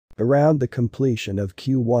Around the completion of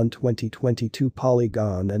Q1 2022,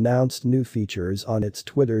 Polygon announced new features on its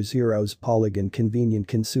Twitter Zero's Polygon convenient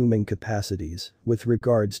consuming capacities with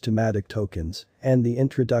regards to Matic tokens, and the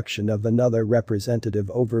introduction of another representative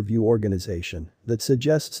overview organization that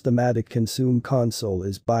suggests the Matic Consume console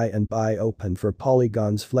is buy and buy open for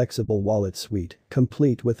Polygon's flexible wallet suite,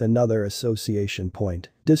 complete with another association point.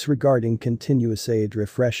 Disregarding continuous aid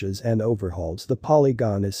refreshes and overhauls, the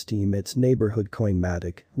Polygon esteem its neighborhood coin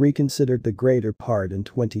Matic reconsidered the greater part in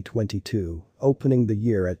 2022, opening the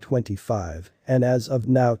year at 25, and as of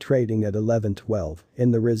now trading at 11.12.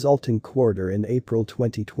 In the resulting quarter in April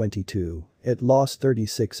 2022, it lost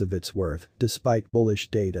 36 of its worth, despite bullish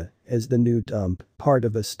data, as the new dump, part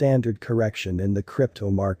of a standard correction in the crypto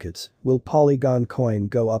markets. Will Polygon coin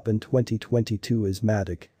go up in 2022 as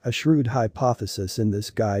Matic? A shrewd hypothesis in this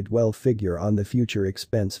guide will figure on the future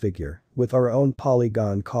expense figure. With our own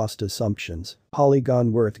Polygon cost assumptions,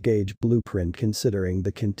 Polygon worth gauge blueprint considering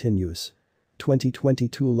the continuous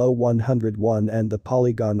 2022 low 101 and the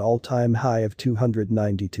Polygon all-time high of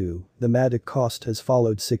 292, the Matic cost has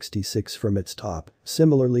followed 66 from its top.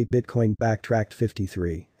 Similarly, Bitcoin backtracked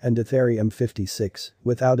 53 and Ethereum 56.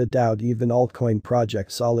 Without a doubt, even altcoin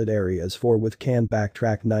project Solid Areas 4 with can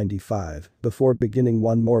backtrack 95 before beginning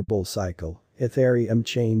one more bull cycle. Ethereum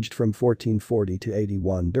changed from 1440 to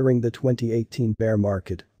 81 during the 2018 bear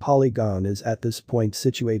market. Polygon is at this point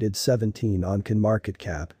situated 17 on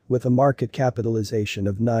CoinMarketCap, with a market capitalization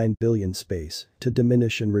of 9 billion space to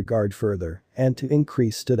diminish in regard further and to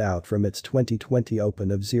increase stood out from its 2020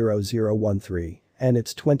 open of 0013 and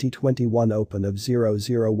its 2021 open of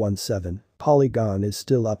 0017. Polygon is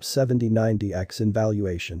still up 70-90x in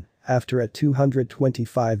valuation after a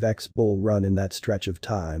 225x bull run in that stretch of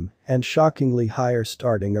time, and shockingly higher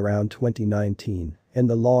starting around 2019. In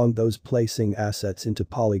the long, those placing assets into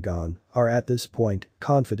Polygon are at this point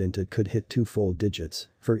confident it could hit two full digits,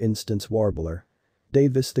 for instance Warbler.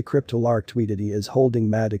 Davis the cryptolark tweeted he is holding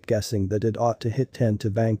Matic, guessing that it ought to hit 10 to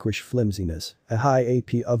vanquish flimsiness. A high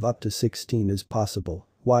AP of up to 16 is possible.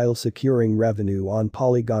 While securing revenue on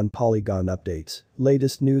Polygon updates.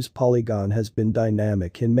 Latest news: Polygon has been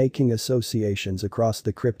dynamic in making associations across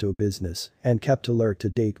the crypto business and kept alert to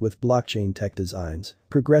date with blockchain tech designs.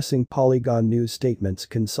 Progressing Polygon news statements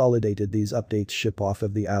consolidated these updates ship off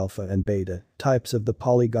of the alpha and beta types of the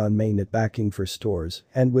Polygon mainnet backing for stores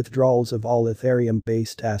and withdrawals of all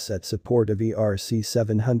Ethereum-based asset support of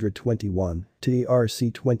ERC-721 to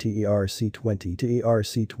ERC-20, ERC-20 to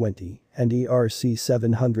ERC-20, and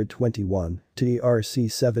ERC-721 to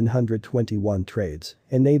ERC-721 trades,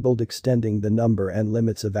 enabled extending the number and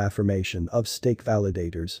limits of affirmation of stake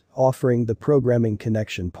validators, offering the programming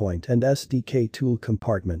connection point and SDK tool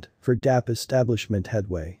compartment for dApp establishment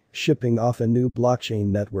headway, shipping off a new blockchain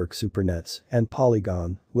network Supernets, and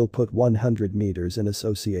Polygon will put 100 meters in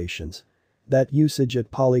associations. That usage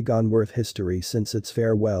at Polygon worth history since its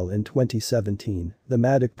farewell in 2017. The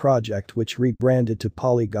Matic project, which rebranded to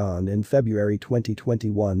Polygon in February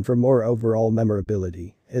 2021 for more overall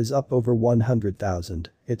memorability, is up over 100,000.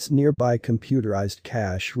 Its nearby computerized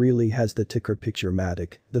cache really has the ticker picture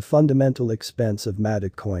Matic. The fundamental expense of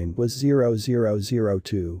Matic coin was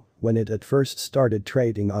 0002 when it at first started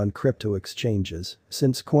trading on crypto exchanges.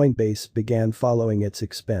 Since Coinbase began following its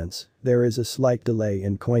expense, there is a slight delay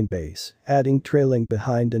in Coinbase, adding trailing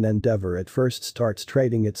behind an Endeavor at first starts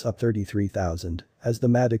trading its up 33,000. As the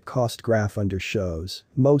Matic cost graph under shows,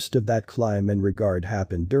 most of that climb in regard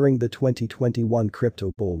happened during the 2021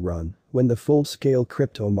 crypto bull run, when the full-scale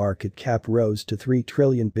crypto market cap rose to 3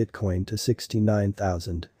 trillion Bitcoin to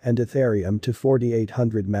 69,000 and Ethereum to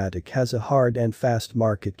 4,800. Matic has a hard and fast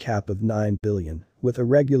market cap of 9 billion, with a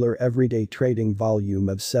regular everyday trading volume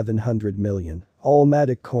of 700 million. All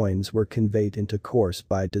Matic coins were conveyed into course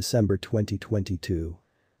by December 2022.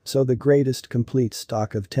 So the greatest complete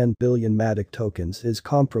stock of 10 billion Matic tokens is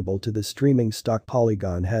comparable to the streaming stock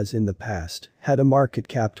Polygon has in the past, had a market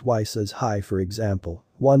cap twice as high, for example,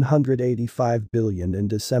 185 billion in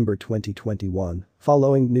December 2021,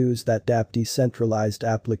 following news that dApp decentralized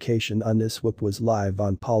application Uniswap was live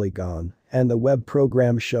on Polygon, and the web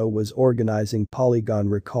program show was organizing Polygon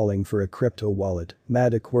recalling for a crypto wallet.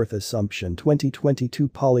 Matic worth assumption 2022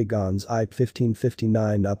 Polygon's IP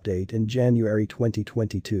 1559 update in January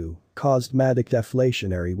 2022 caused Matic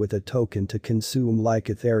deflationary with a token to consume like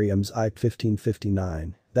Ethereum's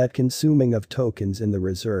EIP-1559. That consuming of tokens in the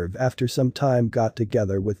reserve after some time got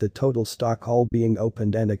together with the total stock all being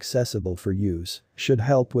opened and accessible for use, should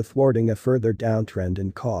help with thwarting a further downtrend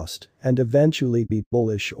in cost, and eventually be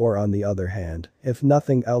bullish or on the other hand, if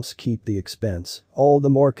nothing else keep the expense, all the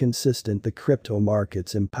more consistent the crypto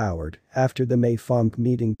markets empowered, after the May FOMC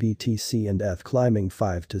meeting BTC and ETH climbing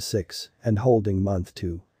 5 to 6 and holding month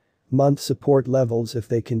support levels if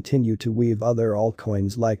they continue to weave other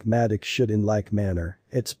altcoins like Matic should in like manner,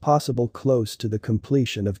 it's possible close to the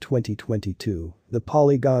completion of 2022. The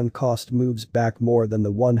Polygon cost moves back more than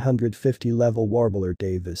the 150 level Warbler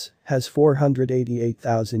Davis has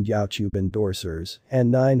 488,000 YouTube endorsers and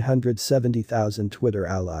 970,000 Twitter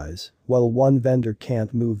allies. While one vendor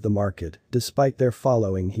can't move the market, despite their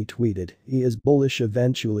following he tweeted, he is bullish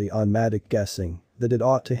eventually on Matic guessing that it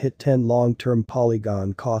ought to hit 10 long-term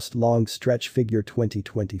Polygon cost long stretch figure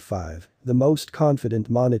 2025. The most confident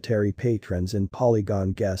monetary patrons in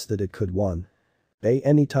Polygon guess that it could 1.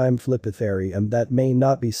 Anytime flip Ethereum that may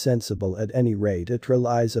not be sensible at any rate it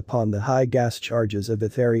relies upon the high gas charges of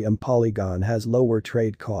Ethereum. Polygon has lower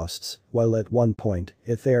trade costs, while at one point,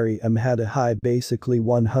 Ethereum had a high basically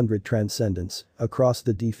 100 transcendence across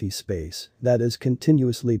the DeFi space that has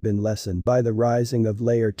continuously been lessened by the rising of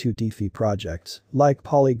layer 2 DeFi projects like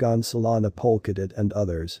Polygon, Solana, Polkadot and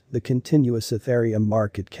others. The continuous Ethereum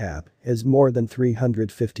market cap is more than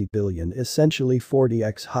 350 billion, essentially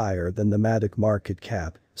 40x higher than the Matic market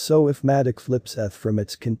cap. So if Matic flips ETH from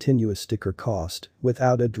its continuous sticker cost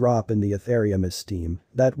without a drop in the Ethereum esteem,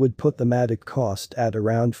 that would put the Matic cost at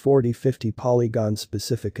around 40-50. Polygon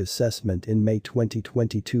specific assessment in May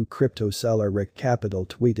 2022. Crypto seller Rick Capital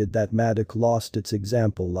tweeted that Matic lost its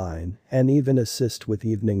example line and even assist with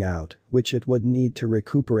evening out, which it would need to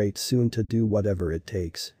recuperate soon to do whatever it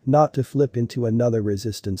takes not to flip into another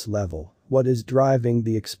resistance level. What is driving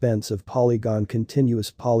the expense of Polygon?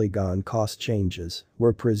 Continuous Polygon cost changes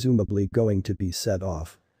were presumably going to be set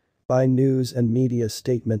off by news and media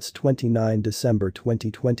statements. 29 December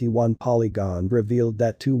 2021 Polygon revealed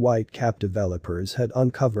that two white-cap developers had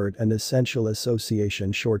uncovered an essential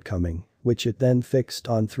association shortcoming, which it then fixed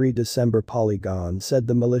on 3 December. Polygon said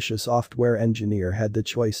the malicious software engineer had the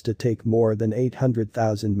choice to take more than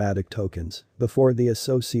 800,000 Matic tokens before the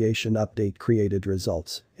association update created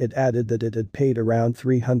results. It added that it had paid around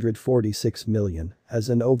 346 million as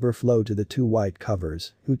an overflow to the two white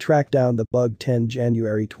covers who tracked down the bug. 10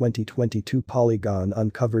 January 2022 Polygon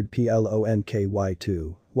uncovered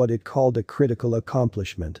PLONKY2. What it called a critical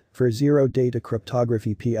accomplishment for zero-data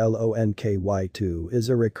cryptography. PLONKY2 is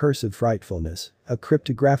a recursive frightfulness, a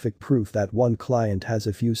cryptographic proof that one client has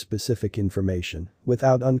a few specific information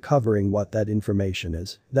without uncovering what that information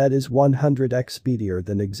is. That is 100x speedier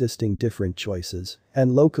than existing different choices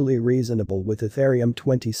and locally reasonable with Ethereum.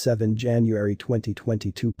 27 January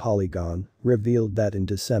 2022 Polygon revealed that in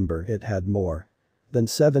December it had more than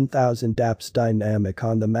 7,000 dApps dynamic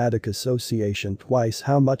on the Matic association, twice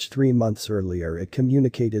how much 3 months earlier. It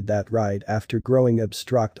communicated that right after growing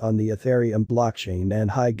obstruct on the Ethereum blockchain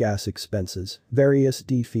and high gas expenses, various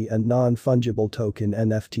DeFi and non-fungible token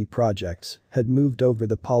NFT projects had moved over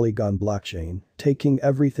the Polygon blockchain. Taking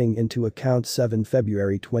everything into account, 7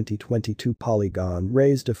 February 2022 Polygon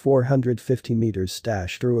raised a 450 meters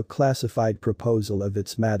stash through a classified proposal of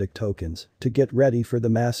its Matic tokens to get ready for the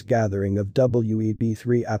mass gathering of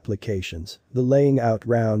WEB3 applications. The laying out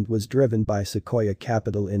round was driven by Sequoia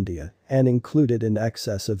Capital India and included in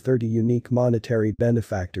excess of 30 unique monetary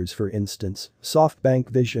benefactors. For instance, SoftBank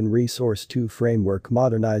Vision Resource 2 Framework,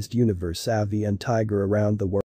 Modernized Universe, Savvy and Tiger. Around the world.